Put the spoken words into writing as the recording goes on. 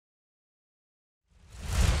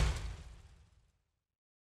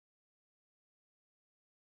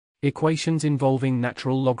Equations involving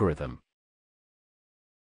natural logarithm.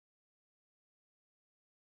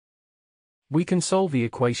 We can solve the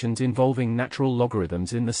equations involving natural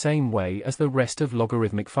logarithms in the same way as the rest of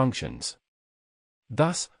logarithmic functions.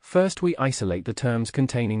 Thus, first we isolate the terms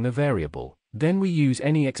containing the variable, then we use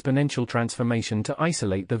any exponential transformation to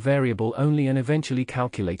isolate the variable only and eventually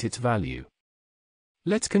calculate its value.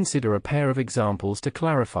 Let's consider a pair of examples to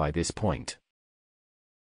clarify this point.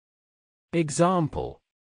 Example: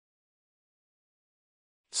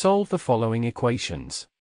 solve the following equations.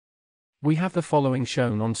 We have the following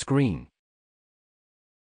shown on screen.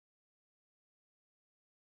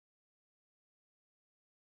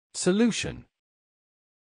 Solution: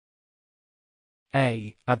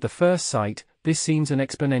 A. At the first sight, this seems an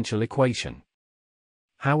exponential equation.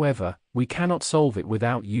 However, we cannot solve it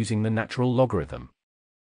without using the natural logarithm.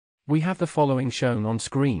 We have the following shown on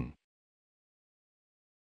screen.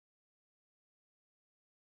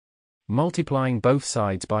 Multiplying both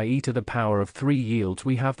sides by e to the power of 3 yields,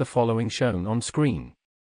 we have the following shown on screen.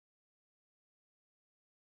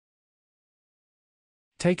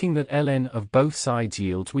 Taking that ln of both sides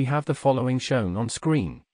yields, we have the following shown on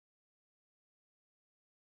screen.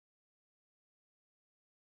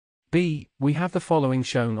 B. We have the following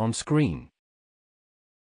shown on screen.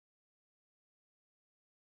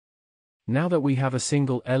 Now that we have a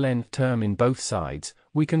single ln term in both sides,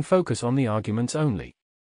 we can focus on the arguments only.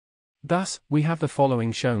 Thus, we have the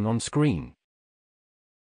following shown on screen.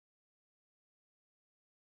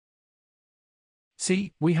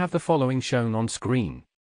 C. We have the following shown on screen.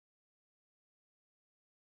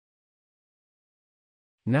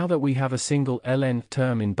 Now that we have a single ln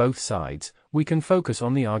term in both sides, we can focus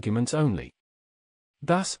on the arguments only.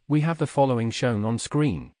 Thus, we have the following shown on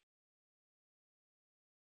screen.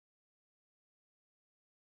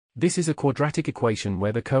 This is a quadratic equation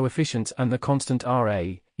where the coefficients and the constant are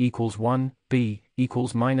a equals 1, b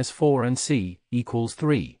equals -4 and c equals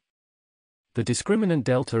 3. The discriminant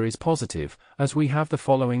delta is positive, as we have the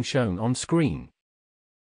following shown on screen.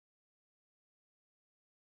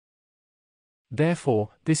 Therefore,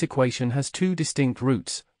 this equation has two distinct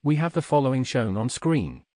roots. We have the following shown on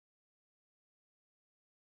screen.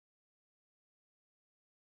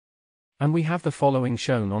 And we have the following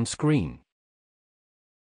shown on screen.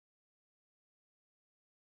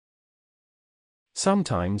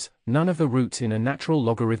 Sometimes, none of the roots in a natural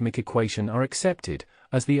logarithmic equation are accepted,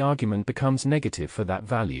 as the argument becomes negative for that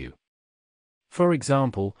value. For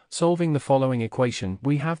example, solving the following equation,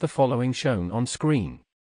 we have the following shown on screen.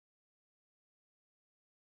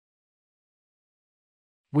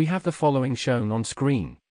 We have the following shown on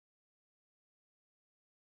screen.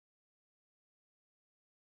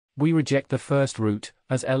 We reject the first root,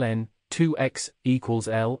 as ln 2x equals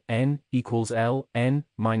ln equals ln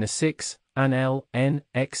minus 6, and ln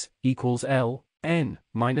x equals ln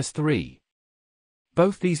minus 3.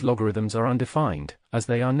 Both these logarithms are undefined, as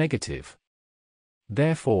they are negative.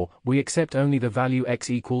 Therefore, we accept only the value x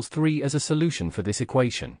equals 3 as a solution for this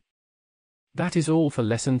equation. That is all for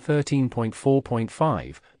lesson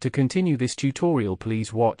 13.4.5. To continue this tutorial,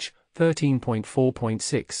 please watch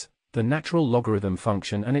 13.4.6, the natural logarithm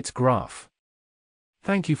function and its graph.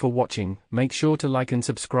 Thank you for watching. Make sure to like and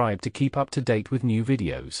subscribe to keep up to date with new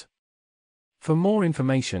videos. For more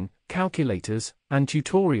information, calculators, and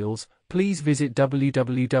tutorials, please visit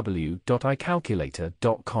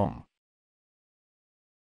www.icalculator.com.